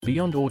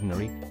Beyond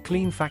ordinary,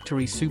 Clean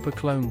Factory Super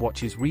Clone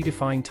watches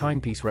redefine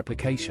timepiece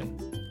replication.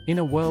 In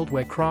a world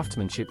where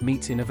craftsmanship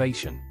meets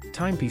innovation,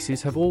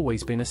 timepieces have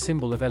always been a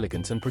symbol of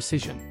elegance and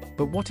precision.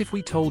 But what if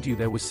we told you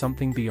there was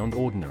something beyond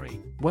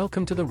ordinary?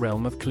 Welcome to the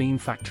realm of Clean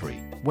Factory,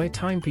 where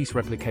timepiece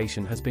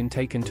replication has been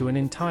taken to an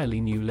entirely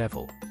new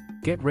level.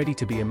 Get ready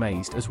to be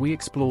amazed as we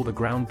explore the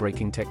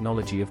groundbreaking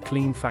technology of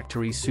Clean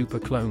Factory's Super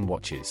Clone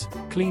watches.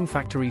 Clean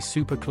Factory's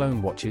Super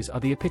Clone watches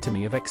are the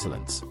epitome of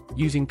excellence.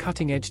 Using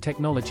cutting-edge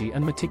technology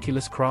and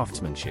meticulous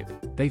craftsmanship,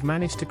 they've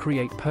managed to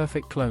create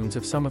perfect clones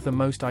of some of the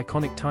most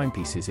iconic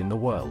timepieces in the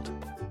world.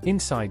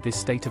 Inside this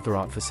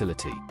state-of-the-art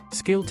facility,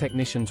 skilled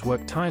technicians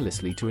work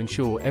tirelessly to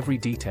ensure every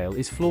detail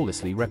is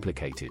flawlessly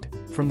replicated.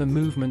 From the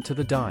movement to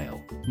the dial,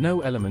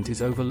 no element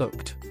is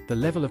overlooked. The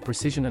level of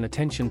precision and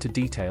attention to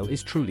detail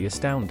is truly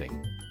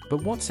astounding.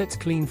 But what sets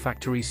Clean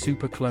Factory's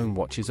Super Clone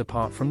watches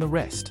apart from the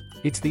rest?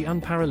 It's the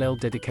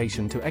unparalleled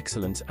dedication to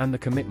excellence and the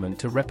commitment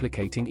to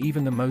replicating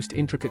even the most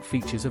intricate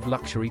features of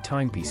luxury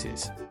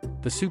timepieces.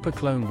 The Super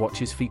Clone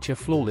watches feature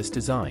flawless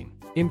design,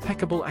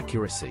 impeccable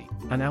accuracy,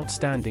 and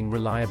outstanding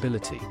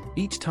reliability.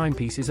 Each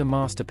timepiece is a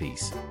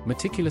masterpiece,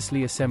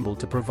 meticulously assembled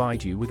to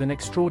provide you with an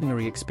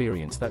extraordinary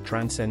experience that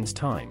transcends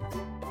time.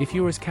 If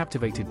you're as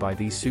captivated by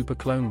these Super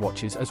Clone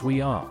watches as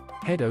we are,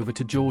 head over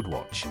to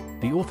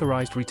JordWatch, the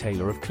authorized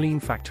retailer of Clean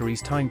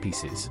Factory's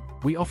timepieces.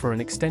 We offer an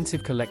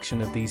extensive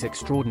collection of these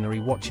extraordinary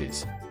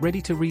watches,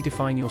 ready to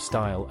redefine your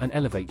style and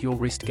elevate your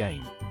wrist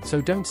game.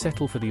 So don't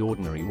settle for the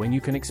ordinary when you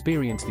can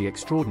experience the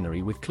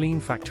extraordinary with Clean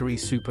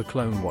Factory's Super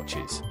Clone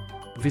watches.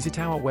 Visit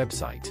our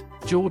website,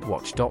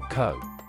 jordwatch.co.